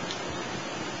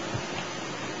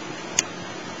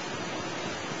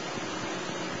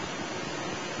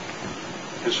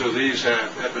 And so these have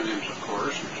eponyms, of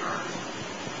course, which are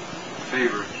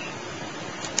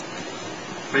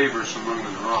favorites among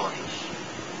the neurologists.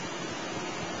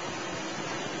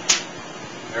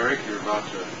 Eric, you're about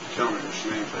to tell me which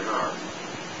names they are.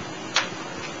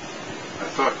 I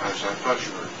thought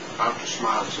you were about to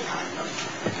smile and say, I know.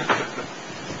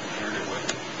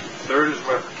 Third is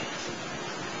Weber.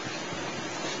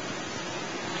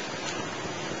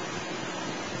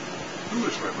 Who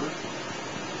is Weber?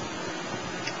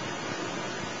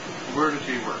 Where did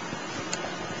he work?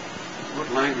 What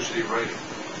language did he write in?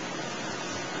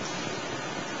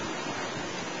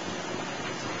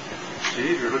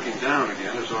 Steve, you're looking down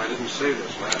again as though I didn't say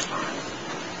this last time.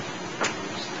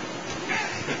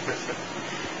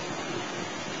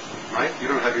 Mike, you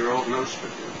don't have your old notes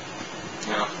with you.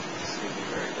 No, it's going to be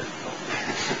very difficult.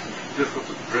 Difficult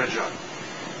to dredge up.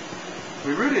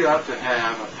 We really ought to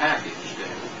have a package,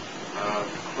 David, of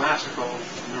classical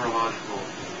neurological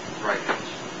writings,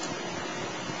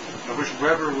 of which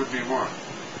Weber would be one.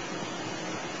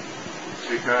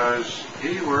 Because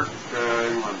he worked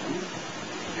in London,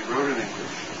 he wrote in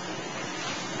English,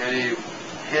 and he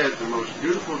had the most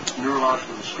beautiful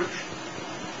neurological description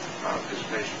of his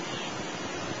patients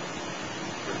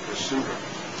with this syndrome.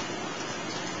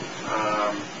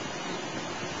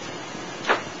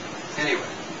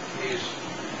 Anyway,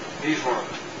 he's one of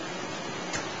them.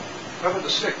 How about the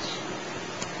sixth?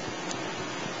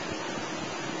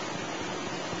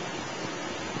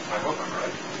 I hope I'm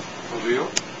right. Ovile.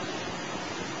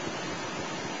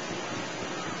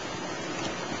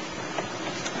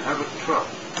 And how about the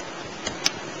 12th?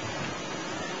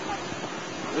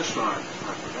 Now this one I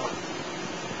forgot.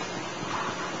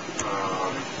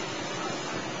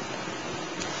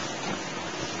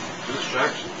 Dennis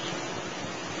Jackson's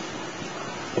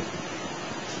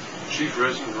chief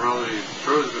resident neurology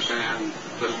throws up his hand,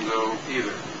 doesn't know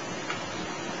either.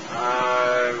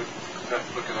 I would have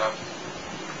to look it up.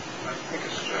 I think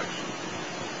it's Jackson.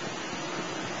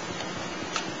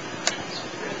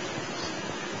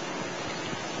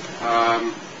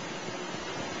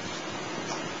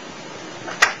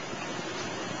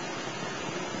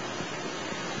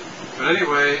 But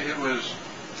anyway, it was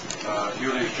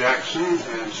Ulysses Jackson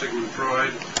and Sigmund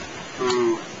Freud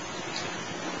who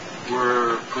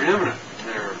were preeminent in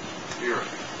their era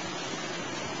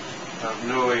of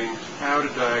knowing how to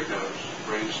diagnose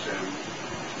brainstem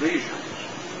lesions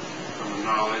from the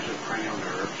knowledge of cranial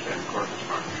nerves and corpus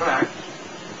spinal tract,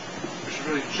 which is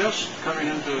really just coming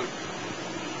into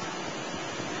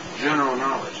general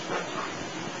knowledge at that time.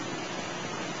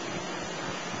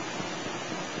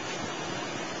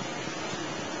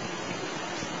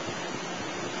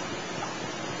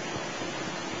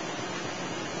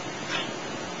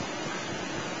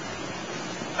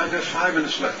 I've got 5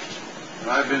 minutes left, and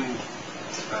I've been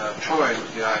toying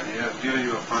with the idea of giving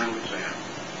you a final exam.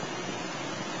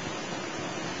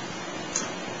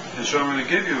 And so I'm going to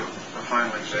give you a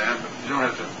final exam, but you don't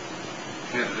have to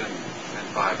get it in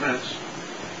 5 minutes.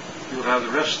 You'll have the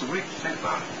rest of the week to think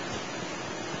about it.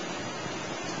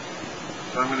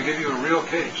 So I'm going to give you a real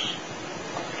case.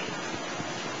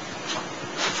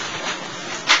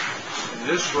 And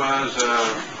this was,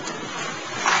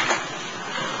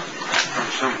 from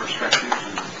some perspectives,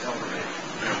 an elderly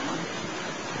gentleman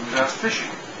who was out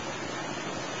fishing.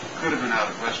 Could have been out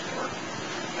at Westport,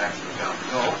 actually down the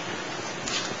Gulf.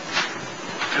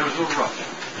 It was a little rough.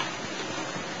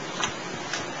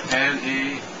 And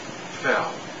he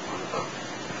fell on the boat.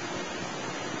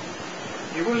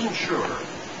 He wasn't sure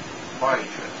why he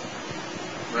fell.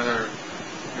 Whether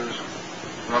it was a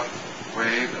rough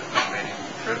wave that was making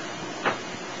the trip,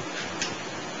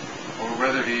 or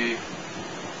whether he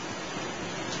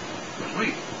was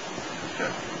weak.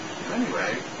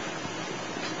 Anyway,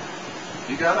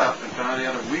 he got up and found he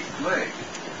had a weak leg.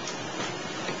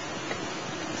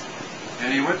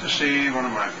 And he went to see one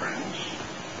of my friends,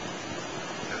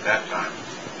 at that time,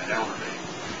 an elderly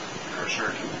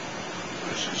neurosurgeon who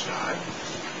has since died,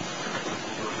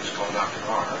 who was called Dr.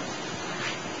 R,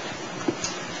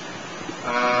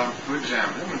 who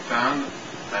examined him and found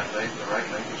that leg, the right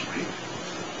leg, was weak,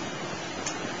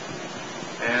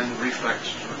 and the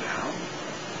reflexes were down,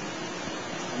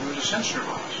 and there was a sensor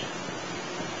loss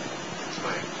in his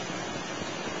leg.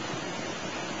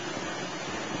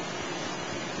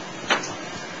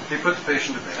 He put the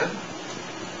patient to bed,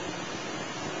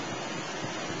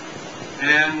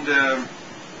 and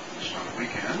it's on a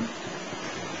weekend,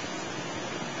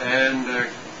 and an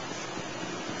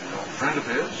old friend of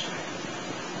his,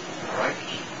 all right,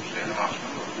 stay in the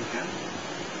hospital over the weekend,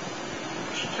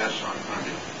 do some tests on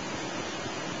Monday,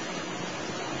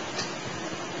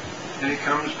 and he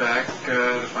comes back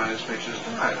to find his patient has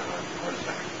died of a heart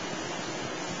attack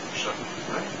or something,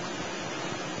 right?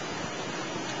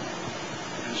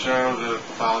 And so the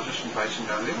pathologist invites him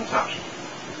down to the autopsy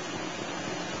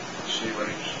to see what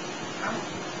he's found.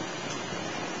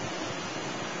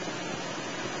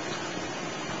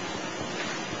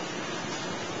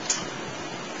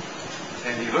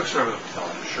 And he looks over the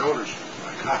pathologist's shoulders.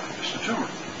 My God, it's a tumor.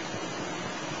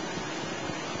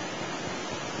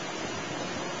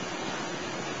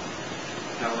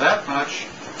 Now that much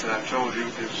that I've told you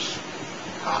is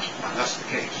possible. Now that's the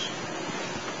case.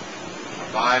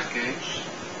 A live case.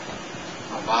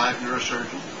 A live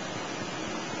neurosurgeon,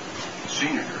 a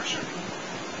senior neurosurgeon,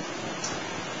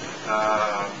 a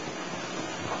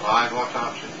live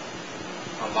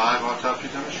autopsy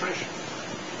demonstration.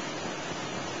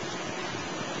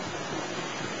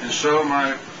 And so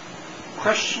my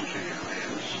question to you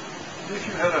is, if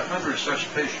you had 100 such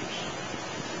patients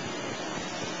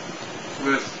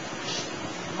with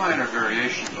minor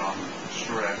variations on the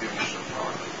story I've given you so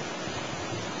far,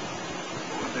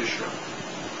 what would they show?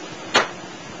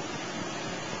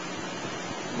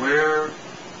 Where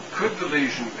could the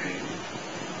lesion be?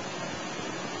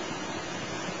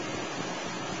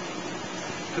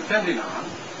 Depending on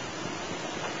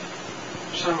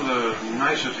some of the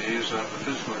niceties of the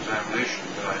physical examination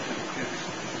that I didn't give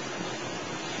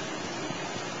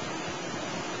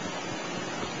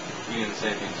you. You didn't say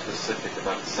anything specific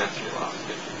about the sensory loss,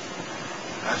 did you?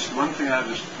 That's one thing I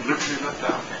just deliberately left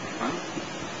out.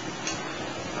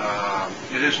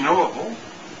 It is knowable.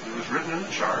 It was written in the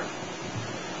chart.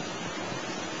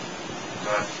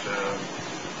 But I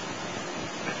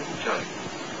didn't tell you.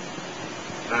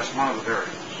 That's one of the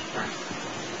variables.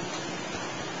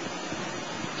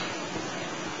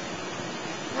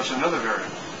 What's another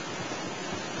variable?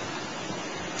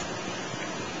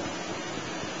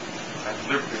 I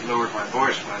deliberately lowered my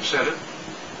voice when I said it.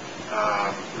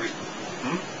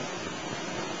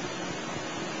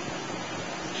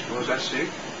 Suppose that's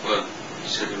Steve? Well, you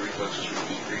said the reflexes were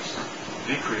decreased.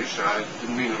 Decreased. I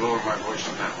didn't mean to lower my voice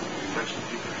on that one. The reflexes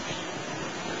decreased.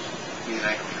 Be an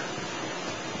ankle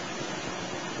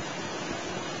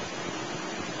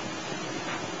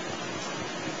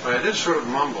But I did sort of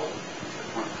mumble at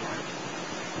one point.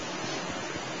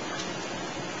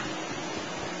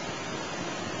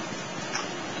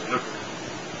 Look.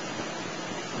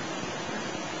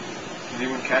 Can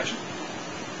anyone catch it?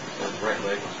 The right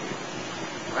leg was weak.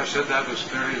 I said that as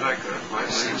clearly as I could. Right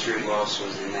The leg. sensory loss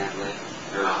was in that leg.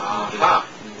 Or Aha!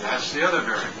 That's the other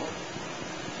variable.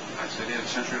 I said he had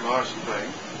sensory loss in the leg.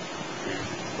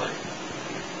 Leg.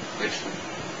 which one?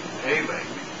 A leg.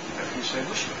 If you say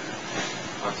which leg?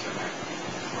 What's your name?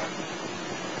 Right.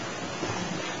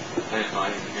 I didn't know. I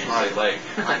didn't hear you say leg.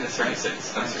 I just heard you say I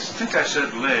sensory. think I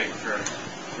said leg fairly.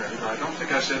 I don't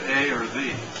think I said A or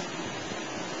the.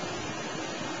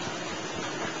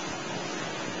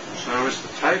 So it's the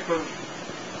type of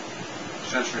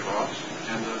sensory loss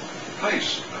and the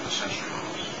place of the sensory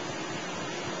loss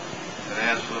that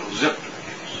adds a little zip to the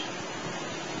case.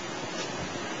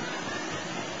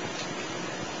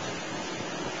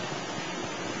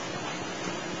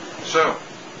 So,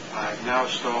 I've now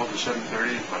installed the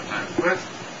 730 part-time width.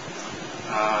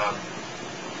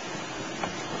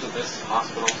 Was this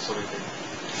hospital so we could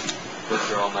go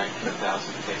through all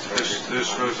 19,000 case records? This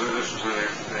was a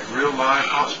real live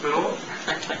hospital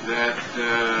that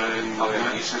in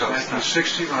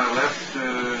 1960, when I left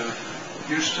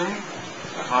Houston,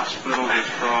 the hospital was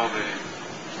called the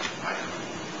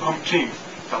umpteenth.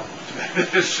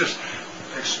 It's just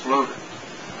exploded.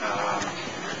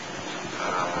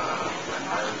 When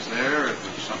I was there, it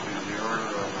was something in the order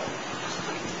of a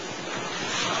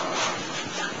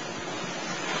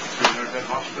 300-bed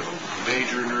hospital,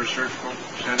 major neurosurgical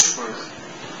center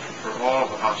for all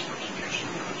the hospitals in Houston.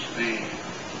 It was the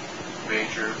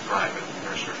major private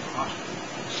neurosurgical hospital.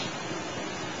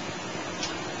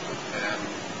 And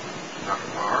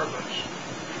Dr. Barr was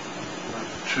one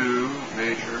of two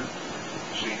major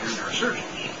senior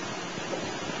neurosurgeons.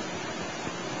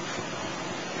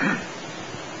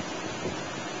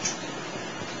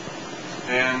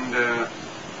 And the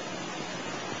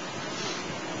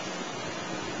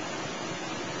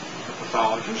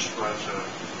pathologist was an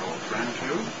old friend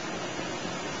too.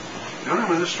 The only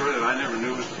one in this story that I never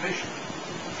knew was the patient.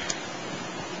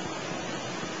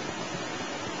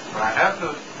 But I have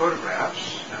the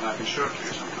photographs, and I can show it to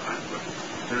you sometime, but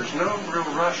there's no real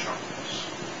rush on this.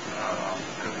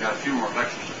 Because we've got a few more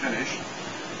lectures to finish,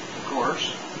 of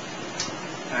course.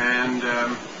 And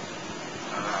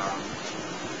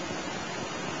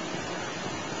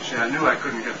see, I knew I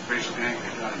couldn't get the basic anatomy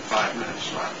done in 5 minutes,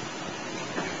 so I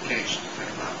gave the case to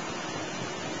think about.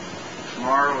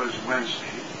 Tomorrow is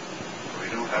Wednesday, so we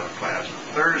don't have a class.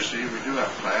 But Thursday, we do have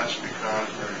a class because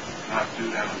we're not due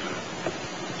down to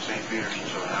St. Peter's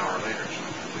until an hour later, so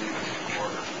we can leave at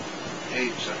quarter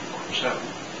 8, 7:47,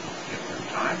 give them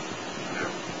time to do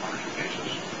 1 or 2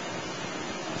 cases.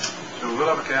 So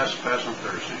we'll have a class on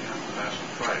Thursday and a class on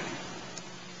Friday.